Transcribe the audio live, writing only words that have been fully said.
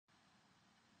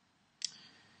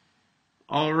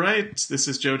All right, this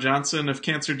is Joe Johnson of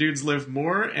Cancer Dudes Live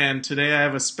More, and today I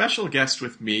have a special guest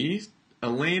with me,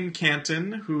 Elaine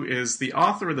Cantin, who is the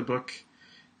author of the book,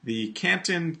 The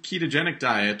Cantin Ketogenic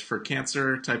Diet for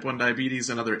Cancer, Type 1 Diabetes,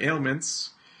 and Other Ailments,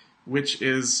 which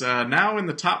is now in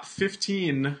the top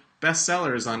 15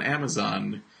 bestsellers on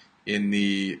Amazon in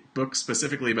the book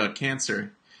specifically about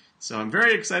cancer. So I'm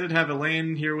very excited to have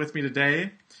Elaine here with me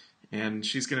today, and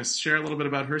she's going to share a little bit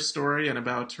about her story and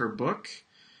about her book.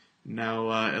 Now,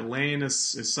 Elaine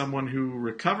is someone who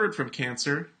recovered from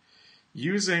cancer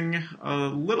using a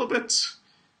little bit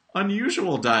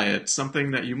unusual diet, something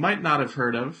that you might not have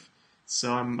heard of.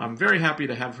 So I'm very happy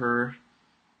to have her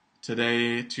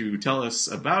today to tell us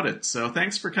about it. So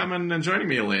thanks for coming and joining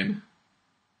me, Elaine.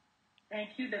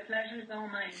 Thank you. The pleasure is all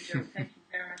mine, Joe. Thank you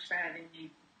very much for having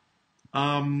me.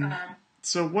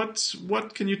 So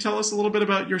what can you tell us a little bit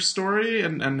about your story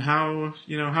and how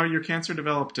your cancer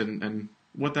developed and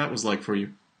what that was like for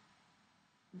you?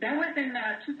 That was in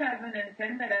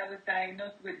 2010 that I was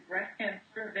diagnosed with breast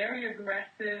cancer, very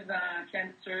aggressive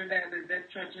cancer that was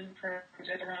estrogen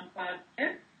progesterone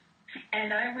positive.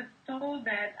 And I was told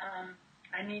that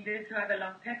I needed to have a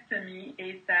lumpectomy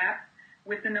ASAP.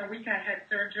 Within a week, I had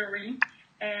surgery.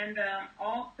 And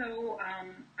also,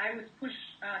 I was pushed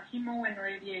chemo and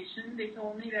radiation. They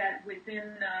told me that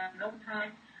within no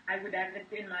time, I would have it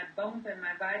in my bones and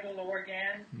my vital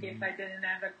organs if I didn't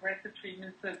have aggressive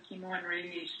treatments of chemo and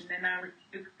radiation. And I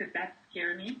refused because that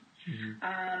scared me.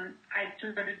 I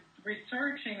started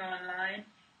researching online,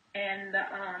 and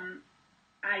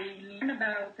I learned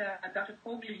about Dr.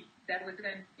 Foley that was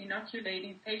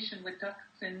inoculating patients with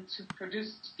toxin to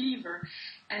produce fever.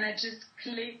 And I just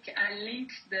linked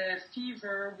the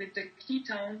fever with the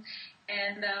ketone,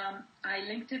 and I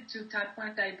linked it to type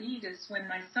 1 diabetes when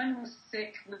my son was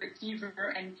sick with a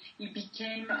fever, and he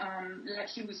became like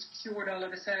he was cured all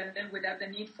of a sudden without the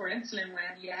need for insulin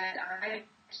when he had high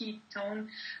ketone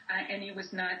and he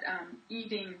was not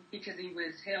eating because he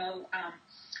was ill.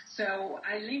 So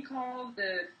I link all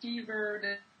the fever,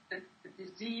 the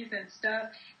disease and stuff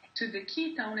to the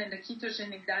ketone and the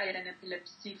ketogenic diet and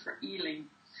epilepsy for healing.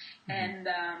 And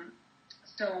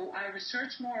so I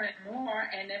researched more and more,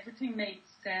 and everything made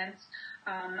sense.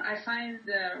 I find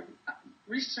the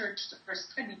research or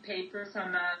study paper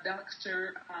from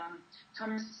Dr.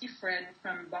 Thomas Seafred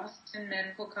from Boston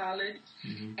Medical College,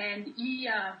 and he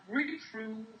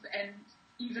reproved and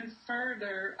even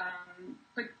further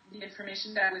put the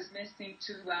information that was missing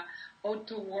to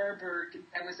Otto Warburg,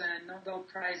 that was a Nobel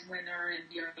Prize winner in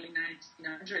the early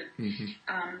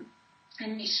 1900s.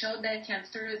 And he showed that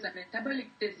cancer is a metabolic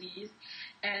disease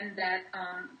and that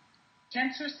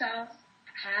cancer cells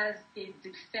has a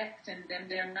defect in them.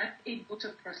 They're not able to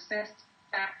process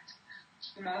fat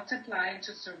to multiply and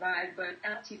to survive, but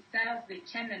healthy cells, they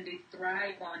can and they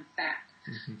thrive on fat.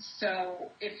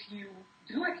 So if you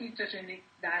do a ketogenic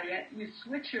diet, you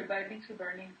switch your body to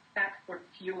burning fat for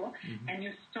fuel, and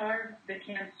you starve the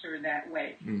cancer that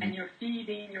way. And you're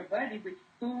feeding your body with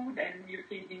food, and you're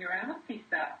feeding your healthy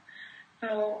stuff.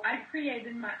 So I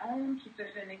created my own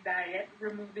ketogenic diet,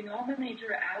 removing all the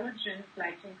major allergens,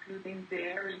 like including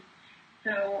dairy.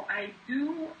 So I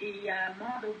do a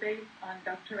model based on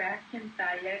Dr. Atkins'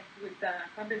 diet with a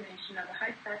combination of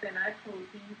high fat and high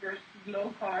protein versus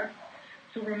low carb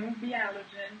to remove the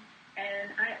allergen,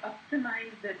 and I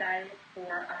optimize the diet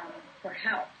for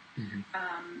health.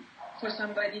 For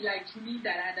somebody like me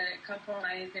that had a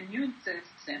compromised immune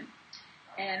system.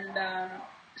 And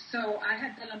so I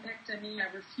had the lumpectomy.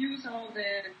 I refused all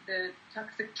the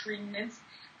toxic treatments.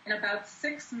 And about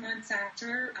 6 months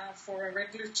after, for a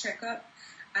regular checkup,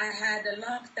 I had a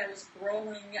lump that was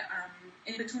growing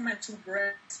in between my two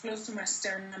breasts, close to my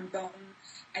sternum bone,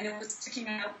 and it was sticking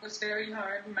out. It was very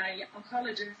hard. My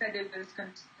oncologist said it was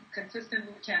consistent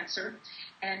with cancer,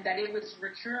 and that it was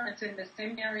recurrent in the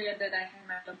same area that I had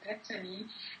my lumpectomy,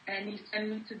 and he sent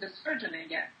me to the surgeon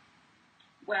again.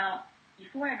 Well,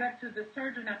 before I got to the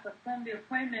surgeon, I postponed the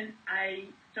appointment. I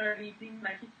started eating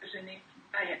my ketogenic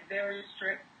diet, very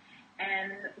strict.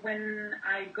 And when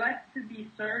I got to the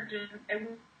surgeon, it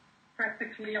was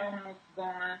practically almost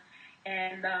gone.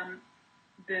 And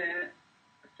the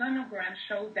sonogram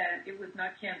showed that it was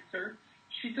not cancer.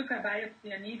 She took a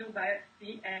biopsy, a needle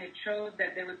biopsy, and it showed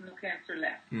that there was no cancer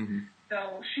left.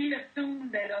 So she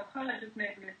assumed that oncologists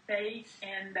made a mistake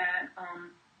and that,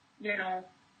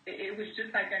 it was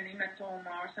just like an hematoma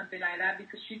or something like that,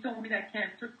 because she told me that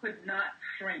cancer could not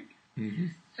shrink.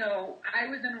 So I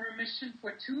was in remission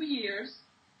for 2 years,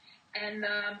 and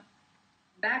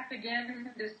back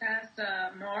again this past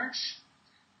March,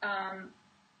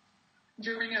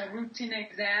 during a routine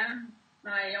exam,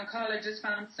 my oncologist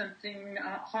found something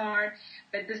hard,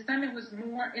 but this time it was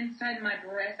more inside my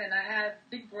breast, and I have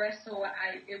big breasts, so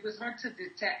it was hard to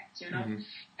detect, you know. Mm-hmm.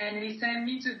 And he sent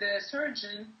me to the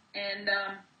surgeon, and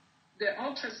the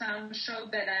ultrasound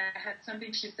showed that I had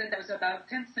something, she said, that was about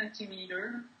 10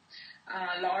 centimeters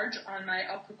large on my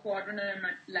upper quadrant and my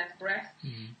left breast.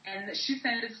 Mm-hmm. And she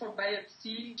sent it for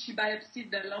biopsy. She biopsied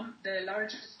the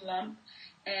largest lump,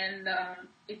 and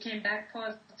it came back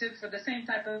positive for the same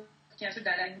type of cancer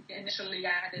that I initially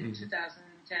had in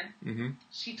 2010. Mm-hmm.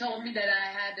 She told me that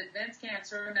I had advanced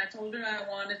cancer, and I told her I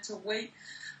wanted to wait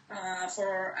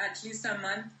for at least a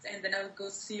month, and then I would go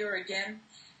see her again.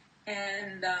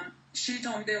 And she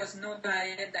told me there was no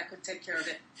diet that could take care of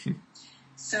it.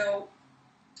 So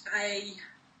I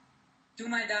do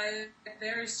my diet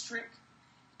very strict,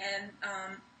 and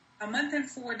a month and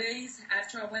 4 days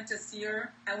after I went to see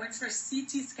her, I went for a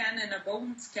CT scan and a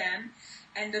bone scan,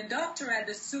 and the doctor had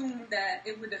assumed that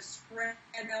it would have spread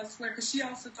elsewhere, because she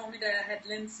also told me that I had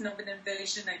lymph node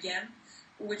invasion again,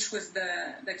 which was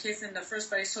the case in the first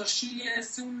place. So she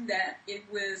assumed that it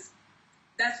was,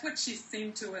 that's what she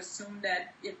seemed to assume,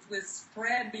 that it was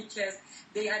spread, because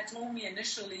they had told me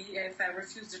initially if I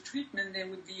refused the treatment, they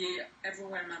would be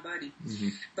everywhere in my body. Mm-hmm.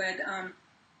 But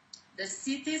the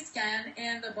CT scan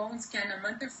and the bone scan a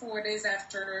month and 4 days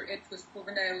after it was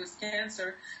proven that it was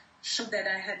cancer showed that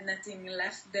I had nothing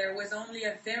left. There was only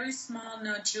a very small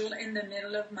nodule in the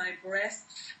middle of my breast,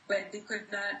 but they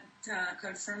could not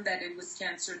confirm that it was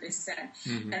cancer, they said.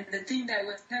 Mm-hmm. And the thing that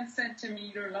was 10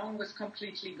 centimeters long was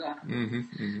completely gone.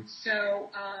 Mm-hmm. Mm-hmm. So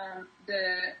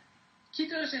the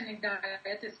ketogenic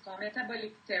diet is called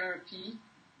metabolic therapy.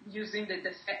 Using the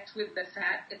defect with the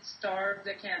fat, it starves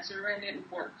the cancer, and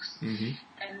it works. Mm-hmm.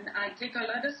 And I take a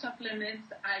lot of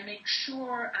supplements. I make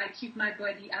sure I keep my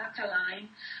body alkaline.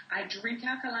 I drink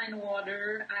alkaline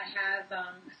water. I have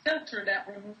a filter that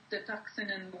removes the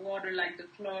toxin in the water, like the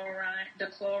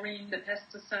chlorine, the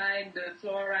pesticide, the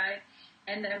fluoride,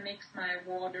 and that makes my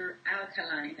water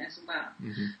alkaline as well.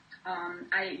 Mm-hmm.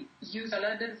 I use a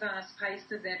lot of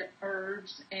spices and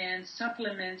herbs and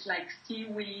supplements like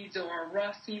seaweeds or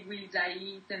raw seaweeds I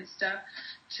eat and stuff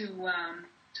to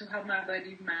help my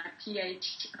body, my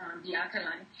pH be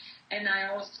alkaline. And I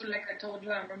also, like I told you,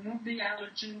 I remove the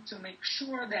allergen to make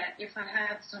sure that if I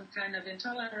have some kind of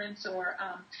intolerance or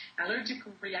allergic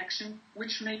reaction,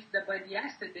 which makes the body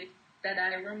acidic, that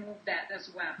I remove that as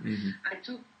well. Mm-hmm. I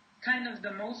took kind of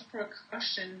the most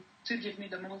precaution to give me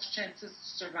the most chances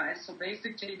to survive. So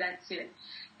basically that's it.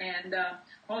 And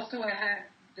also I have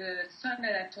the son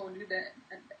that I told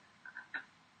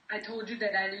you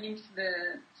that I linked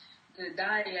the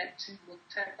diet to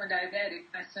type 1 diabetic.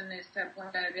 My son is type 1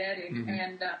 diabetic. Mm-hmm.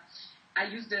 And I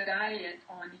use the diet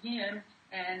on him,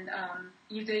 and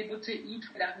he's able to eat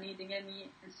without needing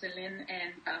any insulin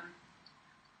and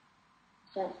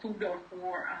for food or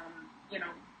for,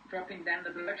 dropping down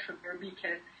the blood sugar,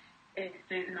 because it's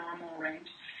in normal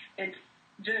range. It's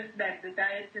just that the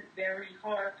diet is very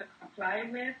hard to comply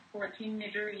with. For a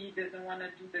teenager, he doesn't want to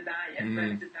do the diet,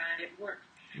 but the diet works.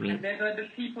 Right. And there's other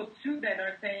people, too, that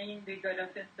are saying they got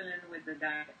off insulin with the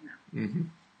diet now. Mm-hmm.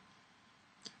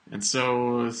 And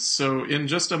so in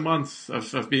just a month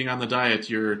of being on the diet,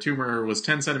 your tumor was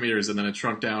 10 centimeters, and then it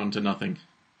shrunk down to nothing.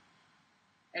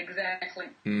 Exactly.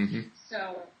 Mm-hmm.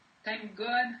 So thank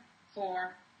God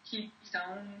for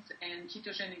ketones and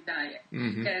ketogenic diet,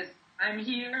 because I'm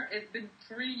here. It's been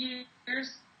 3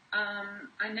 years.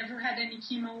 I never had any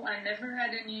chemo. I never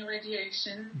had any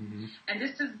radiation, and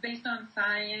this is based on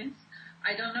science.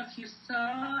 I don't know if you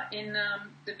saw in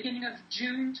the beginning of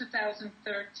June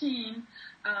 2013.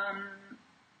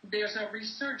 There's a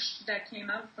research that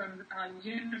came out from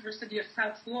University of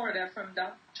South Florida from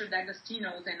Dr.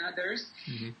 D'Agostino and others,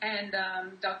 and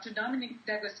Dr. Dominic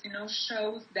D'Agostino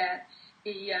shows that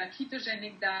a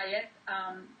ketogenic diet,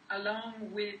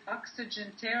 along with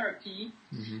oxygen therapy,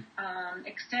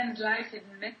 extends life in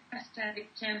metastatic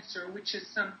cancer, which is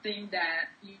something that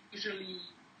usually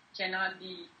cannot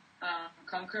be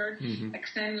conquered.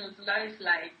 Extends life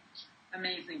like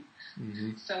amazing.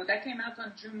 So that came out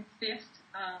on June 5th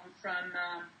from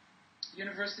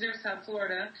University of South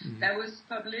Florida. That was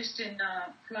published in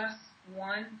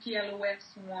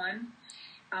PLOS1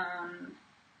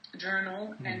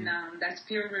 journal, and that's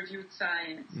peer-reviewed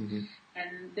science.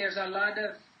 And there's a lot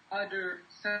of other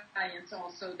science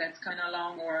also that's come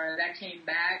along or that came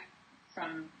back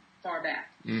from far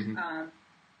back.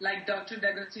 Like Dr.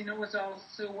 D'Agostino was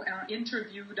also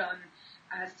interviewed on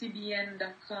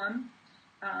CBN.com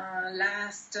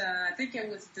last, I think it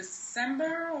was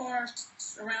December or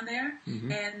around there,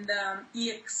 and he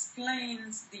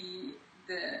explains the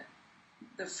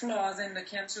the flaws in the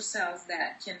cancer cells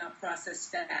that cannot process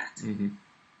fat. Mm-hmm.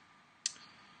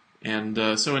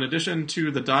 And so in addition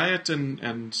to the diet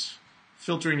and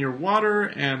filtering your water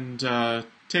and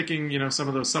taking, some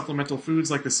of those supplemental foods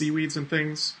like the seaweeds and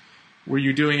things, were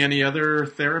you doing any other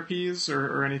therapies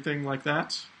or anything like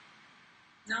that?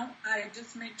 No, I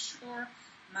just make sure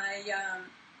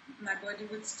my body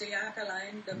would stay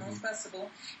alkaline the most possible.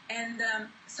 And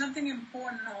something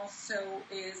important also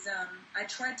is I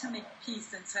tried to make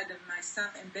peace inside of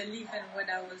myself and believe in what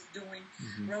I was doing.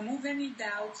 Remove any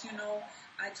doubts,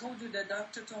 I told you the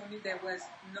doctor told me there was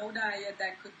no diet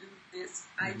that could do this.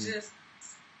 I just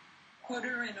put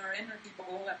her in her energy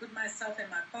bowl. I put myself in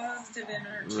my positive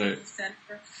energy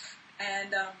center.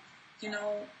 And,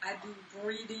 I do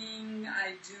breathing.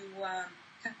 I do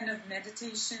kind of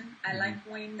meditation. I like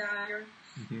Wayne Dyer.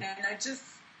 And I just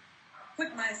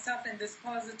put myself in this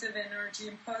positive energy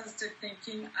and positive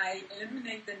thinking. I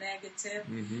eliminate the negative.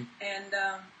 And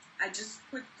I just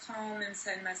put calm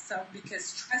inside myself because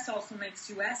stress also makes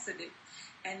you acidic.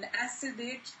 And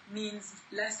acidic means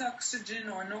less oxygen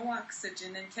or no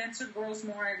oxygen. And cancer grows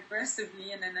more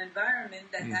aggressively in an environment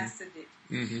that's acidic.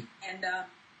 And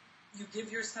you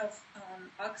give yourself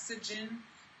oxygen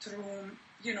through,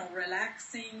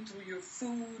 relaxing, through your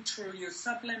food, through your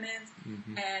supplements,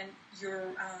 and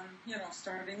you're,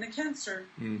 starving the cancer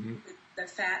with the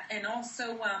fat. And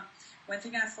also, one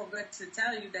thing I forgot to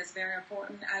tell you that's very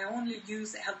important, I only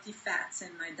use healthy fats in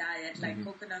my diet, like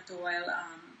coconut oil,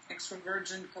 extra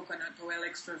virgin coconut oil,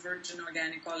 extra virgin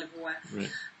organic olive oil,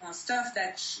 stuff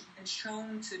that's been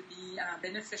shown to be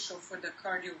beneficial for the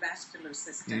cardiovascular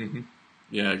system.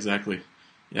 Yeah, exactly.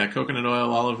 Yeah, coconut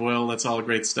oil, olive oil, that's all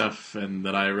great stuff, and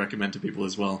that I recommend to people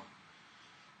as well.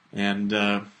 And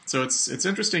so it's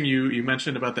interesting you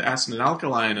mentioned about the acid and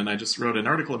alkaline, and I just wrote an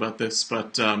article about this,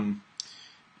 but,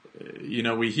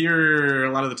 we hear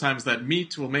a lot of the times that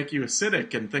meat will make you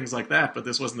acidic and things like that, but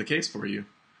this wasn't the case for you.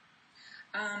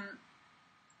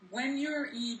 When you're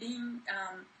eating,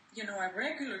 a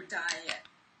regular diet,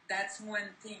 that's one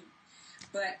thing.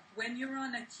 But when you're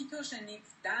on a ketogenic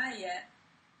diet,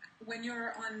 when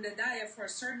you're on the diet for a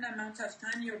certain amount of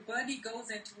time, your body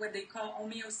goes into what they call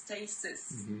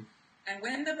homeostasis. And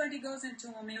when the body goes into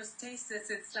homeostasis,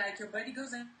 it's like your body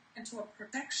goes into a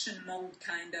protection mode,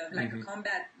 kind of, like a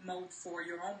combat mode for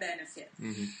your own benefit.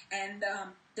 And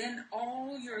then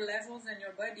all your levels in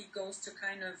your body goes to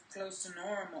kind of close to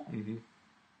normal,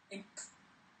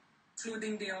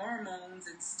 including the hormones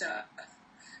and stuff.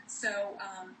 So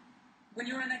when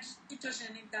you're on a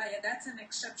ketogenic diet, that's an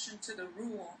exception to the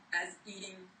rule as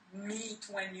eating meat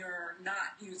when you're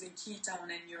not using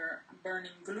ketone and you're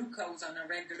burning glucose on a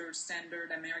regular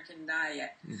standard American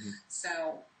diet.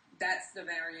 So that's the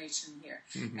variation here.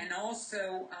 And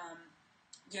also,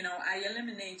 I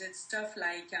eliminated stuff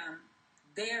like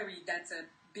dairy. That's a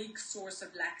big source of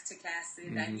lactic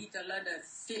acid. I eat a lot of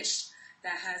fish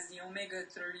that has the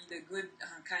omega-3, the good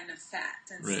kind of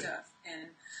fat and stuff. And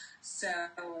so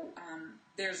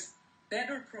there's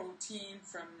better protein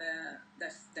from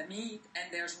the meat,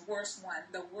 and there's worse one.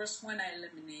 The worst one I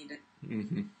eliminated.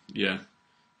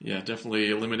 Yeah,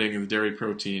 definitely eliminating the dairy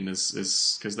protein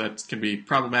is because that can be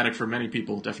problematic for many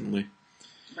people. Definitely,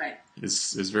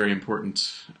 is very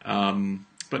important.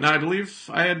 But now I believe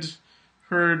I had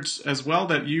heard as well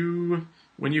that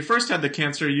when you first had the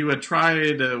cancer, you had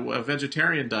tried a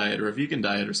vegetarian diet or a vegan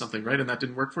diet or something, right? And that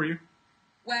didn't work for you?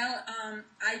 Well,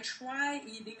 I try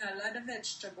eating a lot of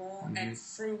vegetable and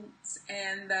fruits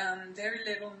and very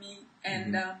little meat.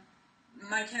 And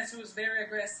my cancer was very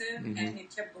aggressive and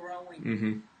it kept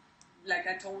growing. Like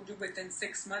I told you, within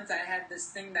 6 months, I had this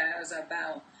thing that was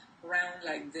about round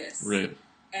like this.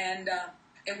 And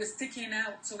it was sticking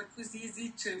out, so it was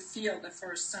easy to feel the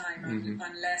first time,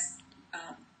 unless...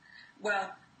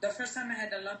 the first time I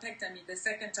had a lumpectomy, the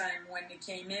second time when it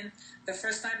came in, the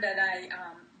first time that I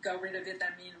got rid of it,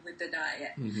 with the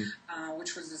diet,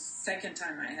 which was the second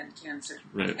time I had cancer.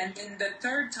 And then the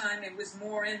third time, it was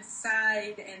more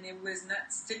inside, and it was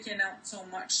not sticking out so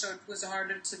much, so it was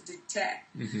harder to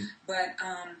detect. But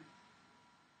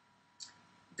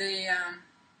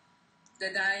the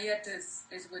diet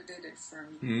is what did it for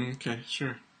me. Okay,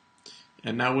 sure.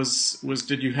 And now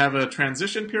did you have a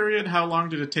transition period? How long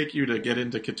did it take you to get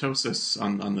into ketosis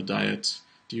on the diet?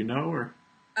 Do you know, or?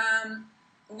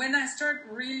 When I start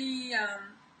really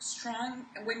strong,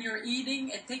 when you're eating,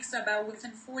 it takes about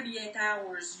within 48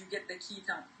 hours you get the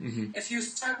ketone. If you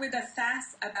start with a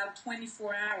fast, about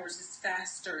 24 hours is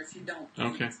faster if you don't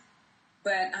eat.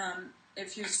 But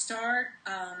if you start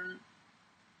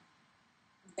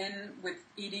then with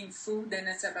eating food, then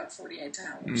it's about 48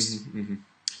 hours.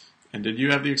 And did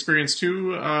you have the experience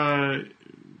too,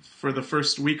 for the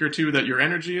first week or two, that your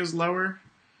energy is lower?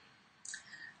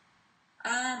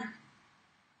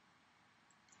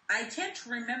 I can't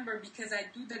remember because I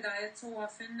do the diet so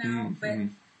often now, but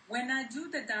when I do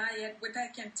the diet, what I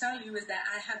can tell you is that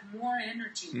I have more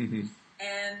energy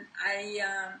and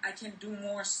I can do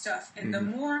more stuff. And the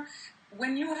more,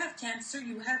 when you have cancer,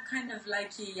 you have kind of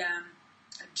like a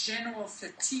general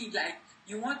fatigue, like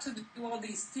you want to do all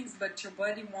these things, but your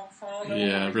body won't follow.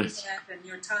 Yeah, right. And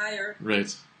you're tired.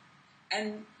 Right.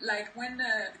 And like when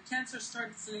the cancer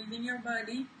starts leaving your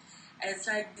body, it's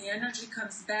like the energy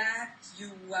comes back.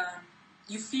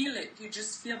 You feel it. You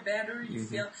just feel better. You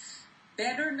feel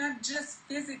better, not just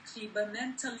physically, but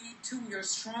mentally too. You're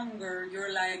stronger.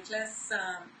 You're like less,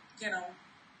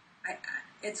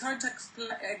 it's hard to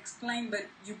explain, but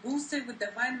you boost it with the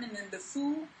vitamin and the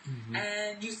food,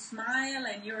 and you smile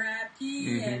and you're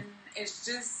happy, and it's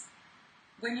just,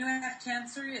 when you have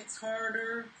cancer, it's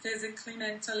harder physically,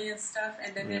 mentally, and stuff,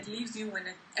 and then it leaves you when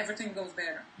everything goes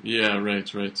better. Yeah, right.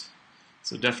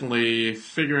 So definitely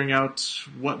figuring out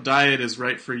what diet is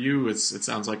right for you, it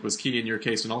sounds like, was key in your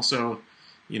case, and also,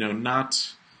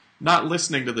 not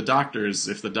listening to the doctors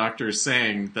if the doctor is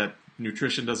saying that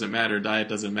nutrition doesn't matter, diet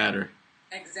doesn't matter.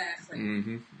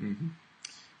 Exactly.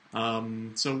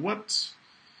 So what,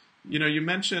 you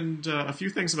mentioned a few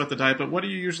things about the diet, but what do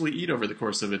you usually eat over the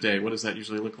course of a day? What does that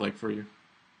usually look like for you?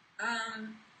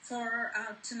 For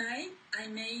tonight, I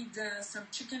made some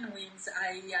chicken wings.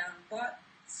 I bought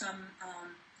some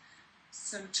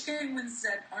chicken wings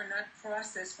that are not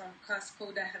processed from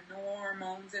Costco that have no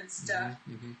hormones and stuff.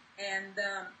 And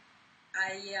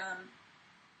I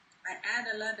add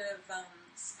a lot of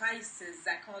spices.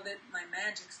 I call it my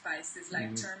magic spices,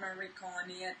 like turmeric on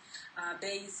it,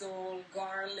 basil,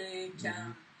 garlic,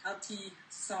 healthy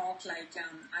salt, like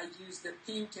I use the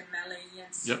pink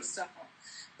Himalayan sea salt,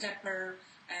 pepper,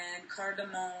 and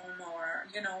cardamom, or,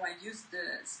 I use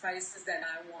the spices that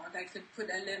I want. I could put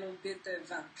a little bit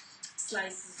of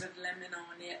slices of lemon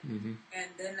on it,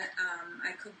 and then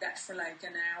I cook that for like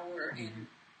an hour, and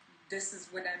this is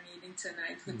what I'm eating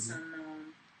tonight with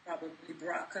some probably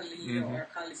broccoli or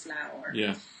cauliflower.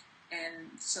 Yeah.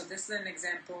 And so this is an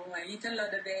example. I eat a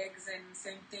lot of eggs, and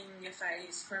same thing, if I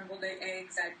scramble the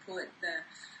eggs, I put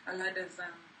a lot of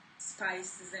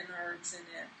spices and herbs in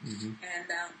it.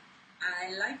 And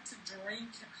I like to drink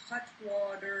hot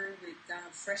water with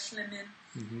fresh lemon,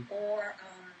 or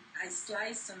I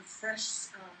slice some fresh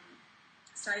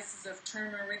slices of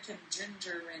turmeric and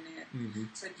ginger in it,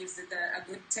 so it gives it a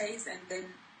good taste, and then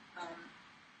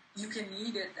you can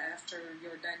eat it after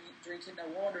you're done drinking the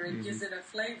water. It gives it a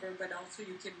flavor, but also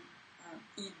you can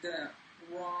eat the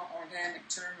raw organic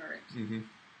turmeric.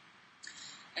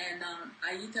 And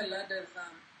I eat a lot of,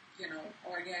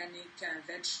 organic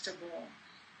vegetable,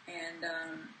 and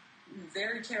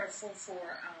very careful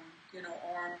for,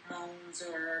 hormones,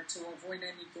 or to avoid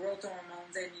any growth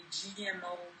hormones, any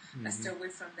GMO. I stay away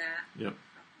from that.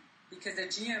 Because the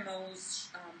GMOs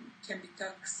can be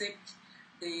toxic.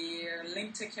 They're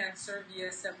linked to cancer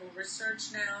via several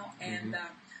research now, and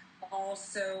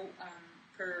also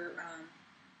per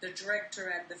the director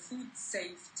at the Food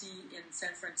Safety in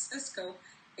San Francisco,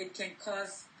 it can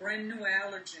cause brand new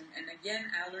allergen. And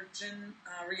again, allergen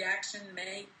reaction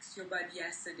makes your body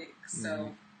acidic,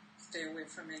 so stay away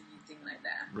from anything like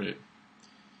that. Right.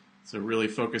 So really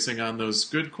focusing on those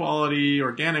good quality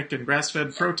organic and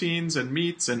grass-fed proteins and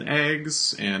meats and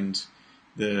eggs, and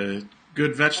the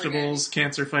good vegetables,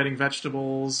 cancer-fighting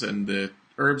vegetables, and the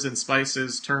herbs and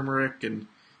spices, turmeric and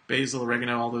basil,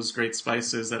 oregano, all those great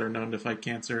spices that are known to fight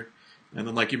cancer. And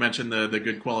then, like you mentioned, the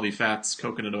good quality fats,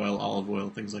 coconut oil, olive oil,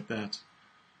 things like that.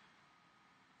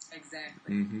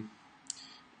 Exactly.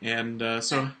 And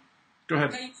so, go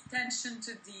ahead. Pay attention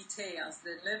to details.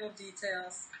 The little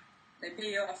details, they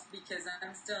pay off, because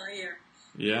I'm still here.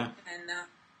 Yeah. And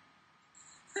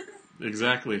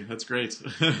exactly. That's great.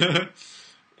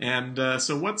 And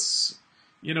so what's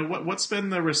been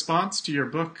the response to your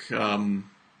book?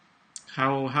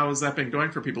 How has that been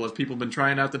going for people? Have people been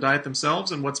trying out the diet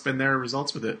themselves, and what's been their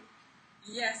results with it?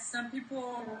 Yes, some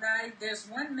people write. There's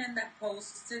one man that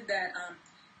posted that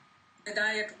the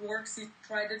diet works. He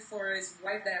tried it for his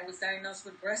wife that was diagnosed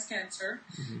with breast cancer.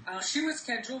 She was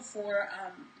scheduled for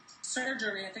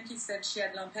surgery. I think he said she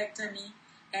had lumpectomy,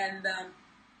 and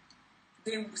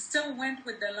they still went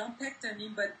with the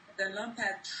lumpectomy, but the lump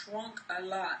had shrunk a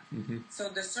lot. So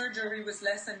the surgery was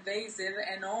less invasive,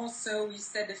 and also he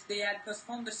said if they had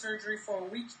postponed the surgery for a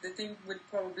week, the thing would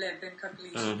probably have been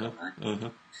completely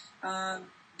gone.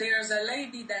 There's a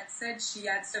lady that said she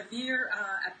had severe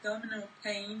abdominal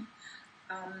pain,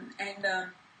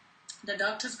 and the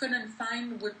doctors couldn't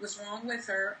find what was wrong with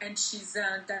her, and she's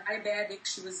diabetic.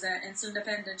 She was insulin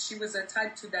dependent. She was a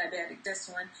type 2 diabetic, this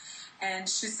one. And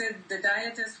she said the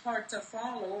diet is hard to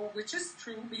follow, which is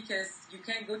true because you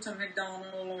can't go to McDonald's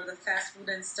or the fast food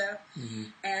and stuff. Mm-hmm.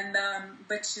 And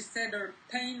but she said her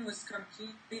pain was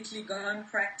completely gone,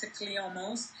 practically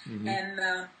almost, Mm-hmm.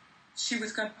 and she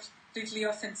was completely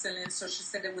off insulin. So she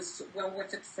said it was well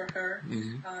worth it for her.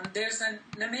 Mm-hmm. There's an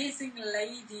amazing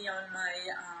lady on my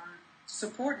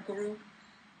support group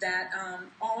that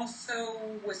also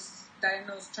was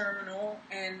diagnosed terminal,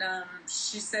 and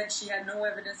she said she had no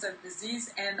evidence of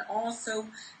disease, and also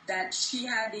that she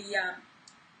had a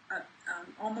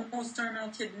almost terminal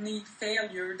kidney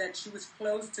failure, that she was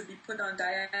close to be put on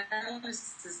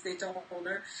dialysis, they told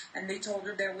her, and they told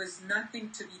her there was nothing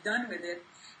to be done with it,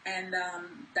 and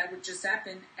that would just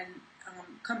happen. And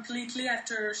completely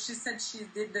after she said she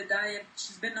did the diet,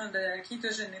 she's been on the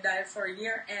ketogenic diet for a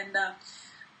year, and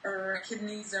her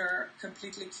kidneys are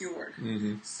completely cured.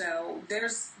 Mm-hmm. So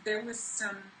there was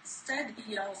some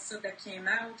study also that came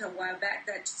out a while back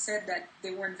that said that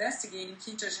they were investigating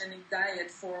ketogenic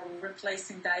diet for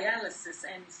replacing dialysis,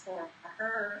 and for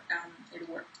her, it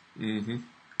worked. Mm-hmm.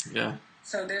 Yeah.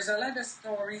 So there's a lot of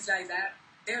stories like that.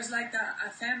 There's like a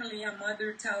family, a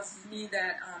mother tells me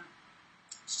that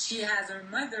she has her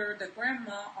mother, the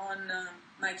grandma, on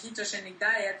my ketogenic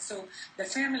diet, so the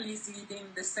family's eating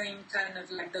the same kind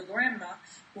of like the grandma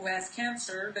who has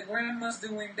cancer. The grandma's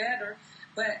doing better,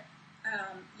 but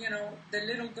the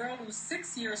little girl who's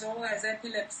 6 years old has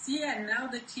epilepsy, and now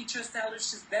the teachers tell her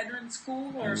she's better in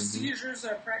school. Her Mm-hmm. seizures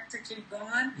are practically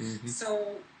gone, Mm-hmm.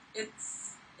 so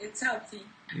it's healthy.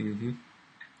 Mm-hmm.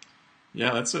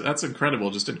 Yeah, that's incredible.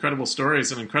 Just incredible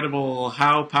stories, and incredible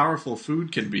how powerful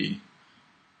food can be.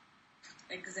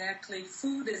 Exactly.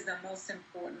 Food is the most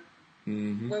important.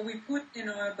 Mm-hmm. What we put in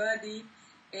our body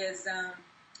is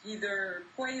either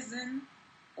poison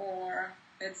or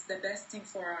it's the best thing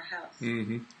for our health.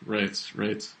 Mm-hmm.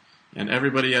 Right. And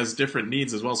everybody has different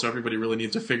needs as well, so everybody really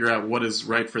needs to figure out what is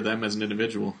right for them as an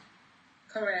individual.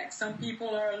 Correct. Some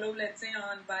people are low, let's say,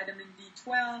 on vitamin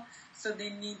B12, so they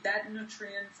need that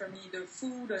nutrient from either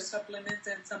food or supplements,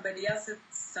 and somebody else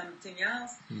it's something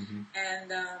else. Mm-hmm.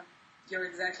 And you're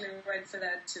exactly right for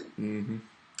that too. Mm-hmm.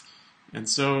 And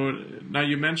so now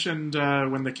you mentioned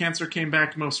when the cancer came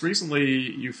back most recently,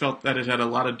 you felt that it had a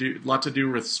lot to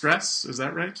do with stress. Is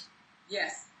that right?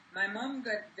 Yes. My mom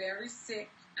got very sick.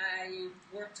 I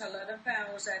worked a lot of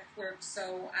hours at work,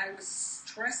 so I was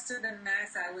stressed to the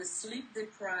max. I was sleep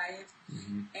deprived.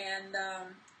 Mm-hmm. And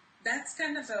that's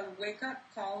kind of a wake-up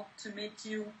call to make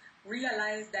you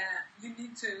realize that you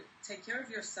need to take care of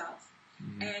yourself.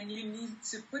 Mm-hmm. And you need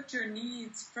to put your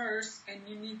needs first, and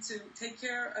you need to take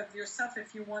care of yourself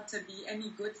if you want to be any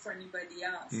good for anybody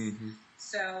else. Mm-hmm.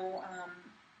 So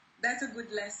that's a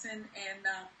good lesson, and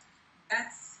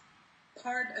that's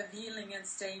part of healing and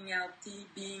staying healthy,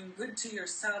 being good to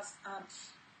yourself.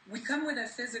 We come with a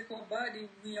physical body.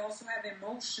 We also have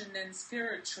emotion and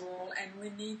spiritual, and we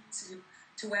need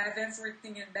to have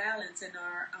everything in balance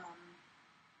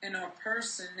in our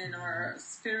person, in our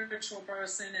spiritual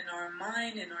person, in our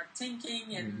mind, in our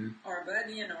thinking, in our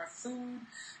body, in our food,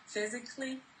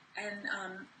 physically, and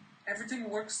everything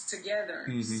works together.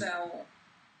 Mm-hmm. So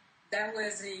that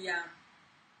was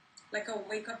like a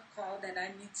wake-up call that I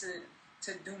need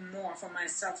to do more for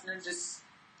myself, not just,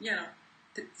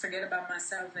 to forget about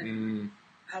myself and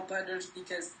help others,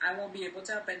 because I won't be able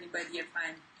to help anybody if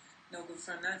I'm no good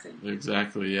for nothing.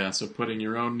 Exactly, yeah. So putting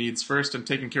your own needs first and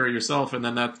taking care of yourself, and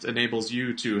then that enables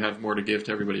you to have more to give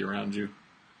to everybody around you.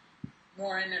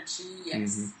 More energy,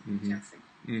 yes. Mm-hmm.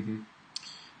 Mm-hmm.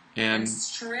 And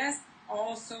stress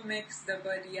also makes the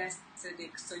body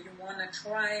acidic, so you want to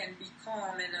try and be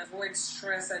calm and avoid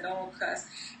stress at all costs.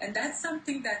 And that's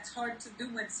something that's hard to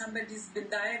do when somebody's been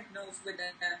diagnosed with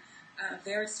a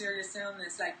very serious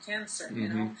illness like cancer,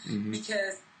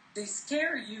 because they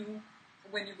scare you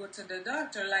when you go to the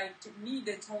doctor. Like me,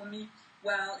 they told me,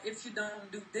 well, if you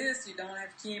don't do this, you don't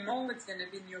have chemo, it's going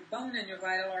to be in your bone and your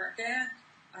vital organ.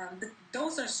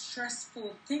 Those are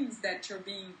stressful things that you're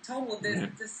being told.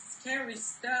 This scary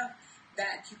stuff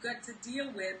that you got to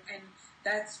deal with, and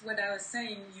that's what I was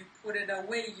saying. You put it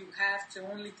away. You have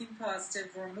to only think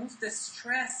positive. Remove the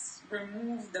stress.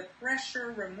 Remove the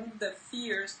pressure. Remove the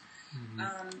fears.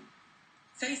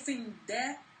 Facing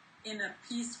death in a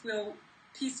peaceful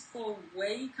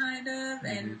way, kind of,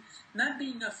 and not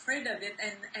being afraid of it,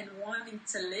 and wanting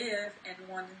to live and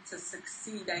wanting to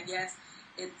succeed. I guess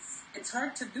it's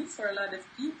hard to do for a lot of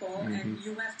people, and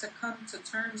you have to come to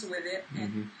terms with it,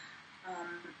 and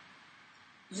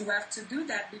you have to do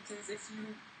that, because if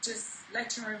you just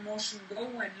let your emotion go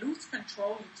and lose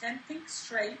control. You can't think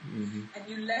straight, and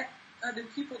you let other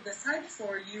people decide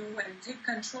for you and take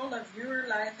control of your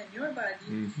life and your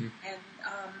body. And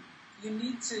you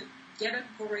need to get a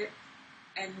grip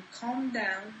and calm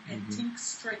down and think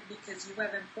straight, because you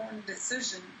have important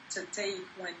decision to take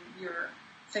when you're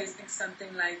facing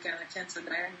something like a cancer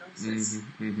diagnosis.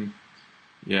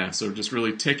 Yeah, so just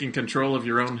really taking control of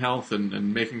your own health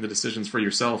and making the decisions for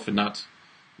yourself, and not,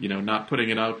 not putting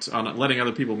it out on letting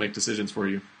other people make decisions for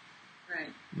you. Right.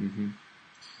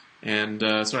 And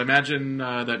so I imagine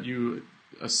that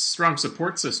a strong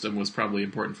support system was probably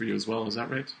important for you as well. Is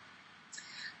that right?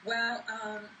 Well,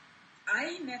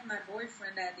 I met my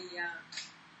boyfriend at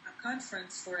a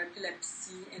conference for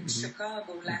epilepsy in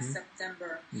Chicago last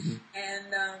September,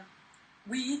 and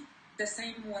we eat the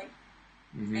same way.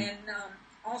 And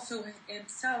also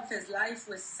himself, his life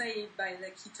was saved by the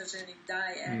ketogenic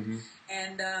diet.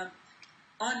 And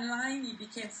online, he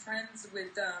became friends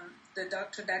with the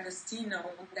Dr.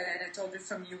 D'Agostino that I told you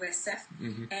from USF.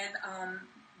 And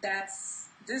that's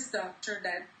this doctor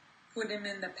that put him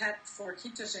in the path for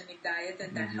ketogenic diet,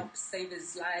 and that helped save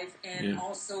his life. And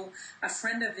also a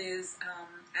friend of his,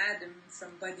 Adam,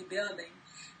 from bodybuilding.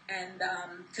 And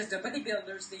because the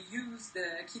bodybuilders, they use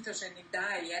the ketogenic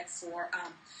diet for,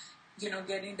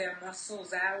 getting their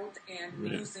muscles out and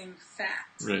losing fat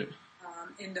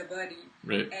in the body.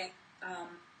 And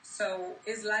so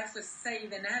his life was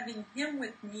saved, and having him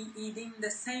with me eating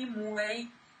the same way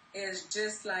is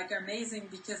just like amazing,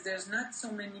 because there's not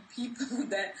so many people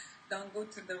that don't go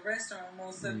to the restaurant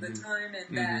most of the time,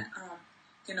 and that,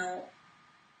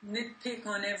 nitpick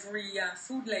on every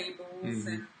food labels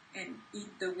and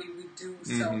eat the way we do.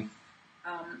 So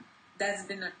that's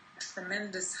been a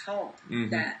tremendous help,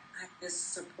 that I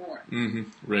just support.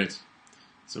 Right.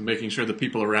 So making sure the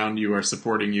people around you are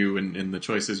supporting you in the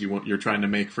choices you're trying to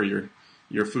make for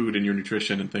your food and your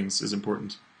nutrition and things is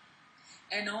important.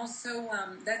 And also,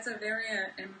 that's a very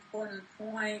important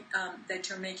point that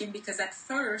you're making, because at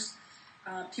first,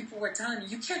 people were telling me,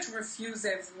 you can't refuse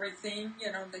everything,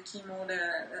 the chemo,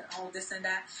 all this and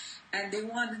that. And they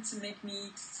wanted to make me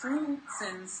eat fruits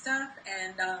and stuff,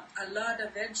 and a lot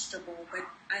of vegetable. But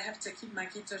I have to keep my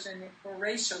ketogenic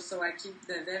ratio, so I keep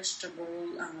the vegetable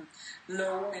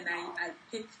low, and I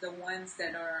pick the ones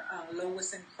that are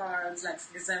lowest in carbs, like,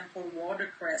 for example,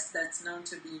 watercress, that's known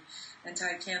to be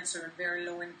anti-cancer and very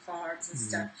low in carbs and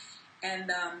stuff.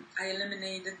 And I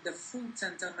eliminated the fruits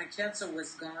until my cancer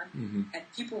was gone. And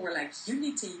people were like, you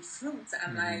need to eat fruits.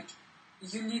 I'm like,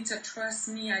 you need to trust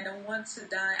me. I don't want to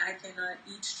die. I cannot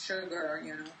eat sugar,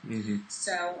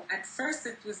 So at first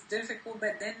it was difficult,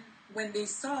 but then when they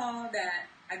saw that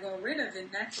I got rid of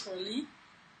it naturally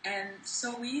and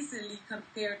so easily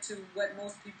compared to what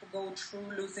most people go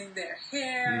through, losing their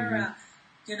hair,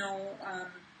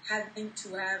 having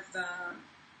to have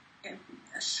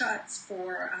shots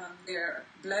for their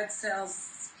blood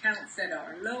cells counts that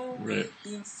are low,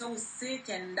 being so sick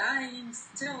and dying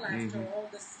still after all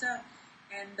the stuff,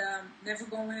 and never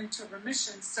going into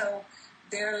remission. So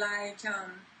they're like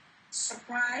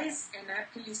surprised and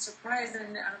happily surprised,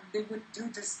 and they would do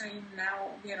the same now,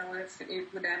 if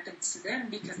it would happen to them,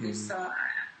 because they saw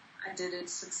I did it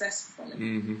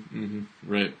successfully.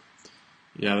 Right.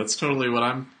 Yeah, that's totally what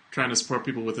I'm trying to support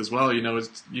people with as well. You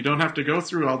don't have to go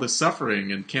through all this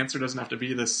suffering, and cancer doesn't have to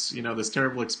be this, this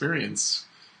terrible experience.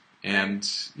 And,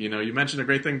 you mentioned a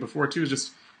great thing before too, is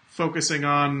just focusing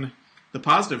on the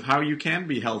positive, how you can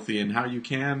be healthy and how you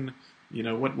can,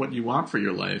 what you want for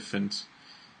your life.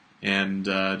 And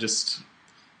just,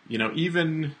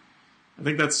 even, I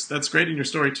think that's great in your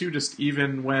story too, just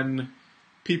even when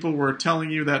people were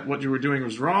telling you that what you were doing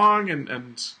was wrong,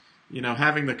 and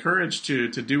having the courage to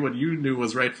do what you knew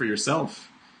was right for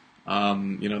yourself.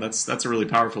 That's a really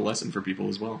powerful lesson for people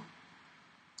as well.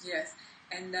 Yes,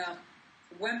 and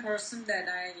one person that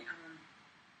I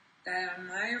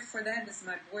admire for that is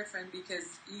my boyfriend,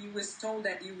 because he was told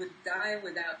that he would die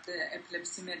without the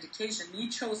epilepsy medication. He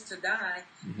chose to die,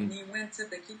 and he went to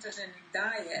the ketogenic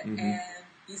diet, and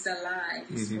he's alive.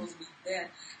 He's supposed to be dead,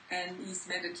 and he's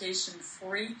medication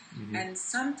free. And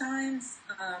sometimes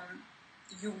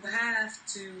you have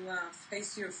to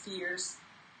face your fears,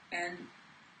 and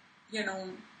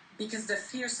because the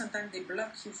fears sometimes they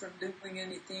block you from doing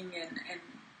anything and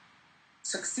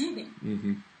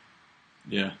succeeding.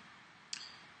 Yeah.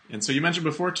 And so you mentioned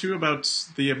before too about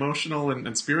the emotional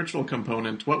and spiritual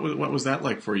component. What was that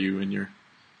like for you in your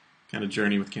kind of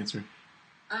journey with cancer?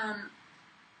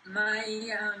 My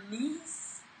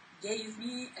niece gave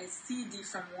me a CD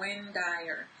from Wayne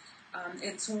Dyer.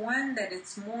 It's one that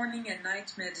it's morning and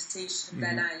night meditation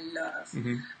that I love.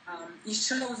 It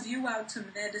shows you how to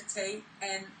meditate,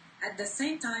 and at the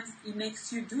same time, it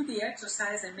makes you do the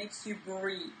exercise and makes you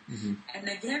breathe. And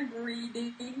again,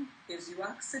 breathing gives you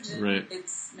oxygen. Right.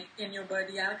 It's making your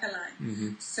body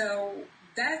alkaline. So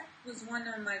that was one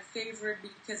of my favorite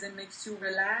because it makes you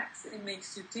relax, it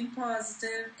makes you think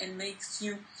positive, it makes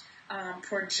you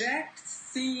project,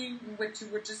 seeing what you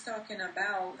were just talking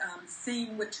about,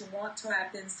 seeing what you want to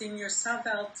happen, seeing yourself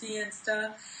healthy and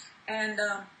stuff. And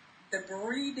the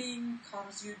breathing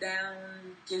calms you down,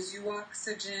 gives you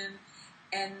oxygen.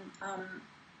 And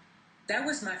that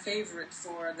was my favorite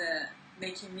for the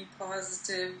making me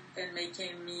positive and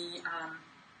making me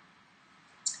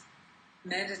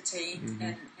meditate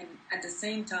and at the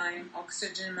same time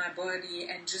oxygen my body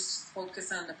and just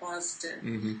focus on the positive.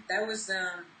 That was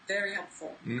very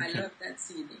helpful. I love that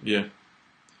CD. Yeah.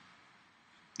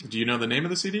 Do you know the name of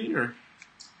the CD or?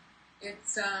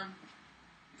 It's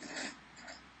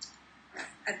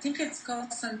I think it's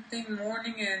called something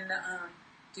morning and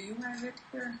do you have it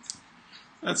here?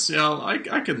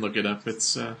 I can look it up.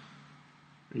 It's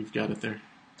you've got it there.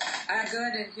 I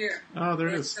got it here. Oh, there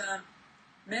it is.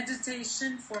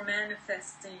 Meditation for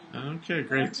manifesting. Okay,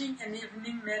 great. Morning and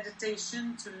evening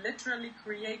meditation to literally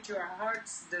create your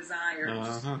heart's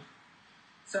desires.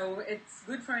 So it's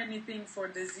good for anything, for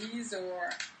disease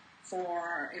or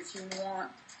for if you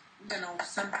want,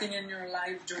 something in your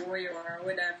life, joy or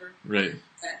whatever. Right.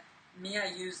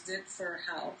 I used it for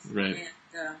health. Right.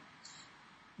 And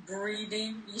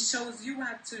breathing. It shows you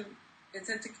how to. It's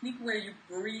a technique where you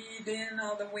breathe in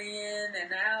all the way in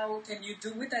and out, and you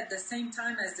do it at the same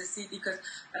time as the CD. Because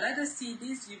a lot of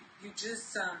CDs, you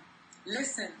just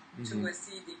listen to a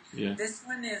CD. Yeah. This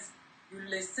one is you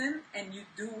listen and you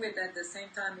do it at the same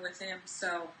time with him.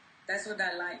 So that's what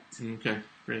I liked. Okay,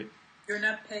 great. You're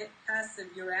not passive,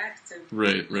 you're active.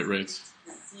 Right. The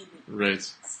CD. Right.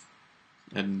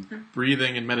 And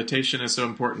breathing and meditation is so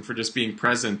important for just being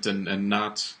present and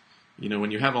not...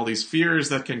 when you have all these fears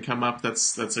that can come up,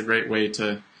 that's a great way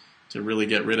to really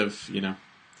get rid of,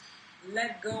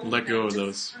 Let go of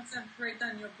those. Concentrate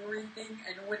on your breathing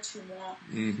and what you want,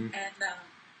 and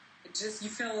you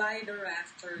feel lighter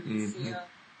after. You feel,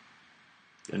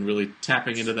 and really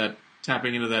tapping into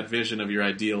that vision of your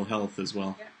ideal health as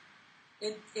well.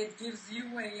 Yeah. It gives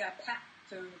you a path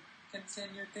to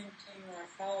continue thinking or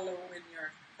follow in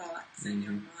your thoughts in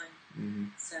your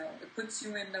mind. So it puts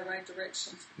you in the right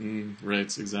direction.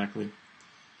 Right, exactly.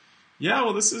 Yeah,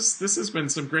 well, this has been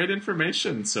some great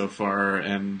information so far,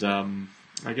 and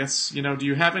I guess do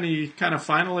you have any kind of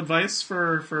final advice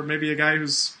for maybe a guy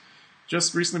who's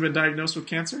just recently been diagnosed with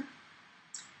cancer?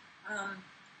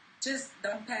 Just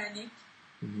don't panic.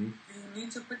 You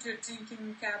need to put your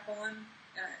thinking cap on.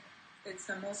 It's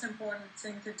the most important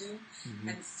thing to do.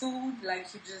 And food,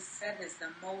 like you just said, is the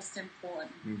most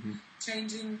important.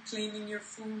 Cleaning your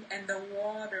food and the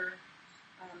water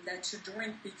that you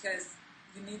drink, because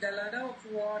you need a lot of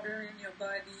water in your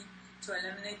body to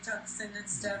eliminate toxin and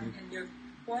stuff, and your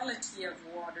quality of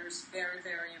water is very,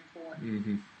 very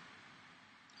important.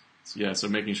 Yeah, so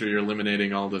making sure you're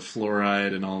eliminating all the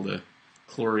fluoride and all the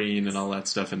chlorine and all that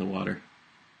stuff in the water.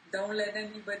 Don't let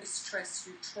anybody stress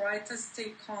you. Try to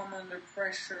stay calm under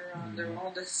pressure, under all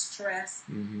the stress.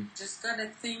 Just gotta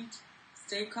think,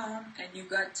 stay calm, and you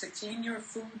got to clean your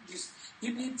food.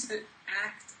 You need to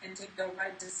act and take the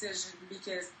right decision,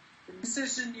 because the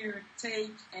decision you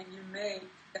take and you make,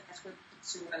 that's what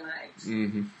keeps you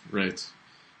alive. Right.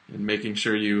 And making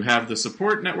sure you have the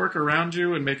support network around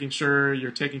you, and making sure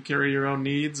you're taking care of your own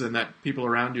needs, and that people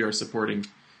around you are supporting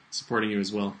you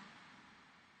as well.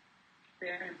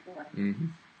 Very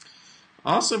important.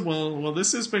 Awesome. Well,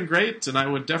 this has been great, and I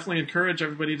would definitely encourage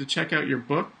everybody to check out your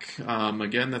book.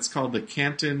 Again, that's called The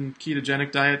Cantin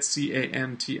Ketogenic Diet,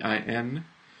 Cantin,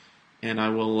 and I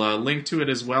will link to it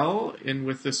as well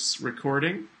with this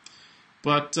recording.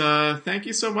 But thank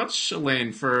you so much,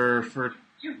 Elaine, for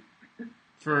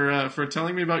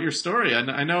telling me about your story.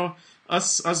 I know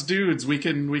us dudes, we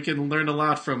can learn a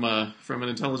lot from an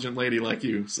intelligent lady like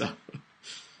you. So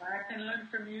I can learn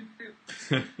from you too.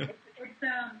 It's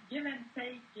give and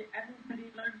take. Everybody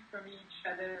learns from each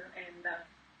other, and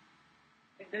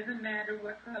it doesn't matter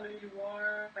what color you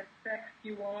are, what sex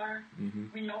you are.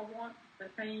 We all want the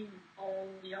same goal.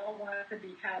 We all want to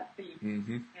be healthy.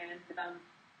 And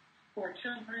for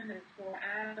children, it's for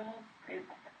adults.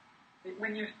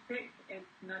 When you're sick, it's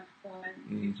not fun.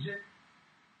 It's just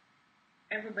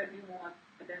everybody wants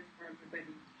the best for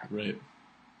everybody. Right.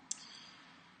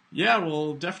 Yeah,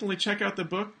 well, definitely check out the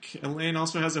book. Elaine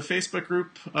also has a Facebook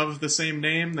group of the same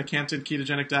name, the Cantin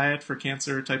Ketogenic Diet for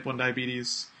Cancer, Type 1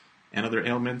 Diabetes, and other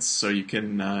ailments, so you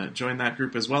can join that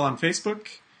group as well on Facebook.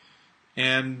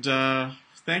 And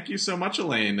thank you so much,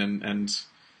 Elaine, and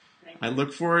I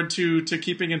look forward to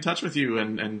keeping in touch with you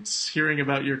and hearing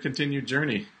about your continued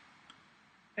journey.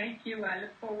 Thank you. I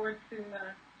look forward to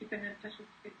keeping in touch with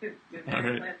you too. All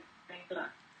right. Thanks a lot.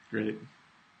 Great.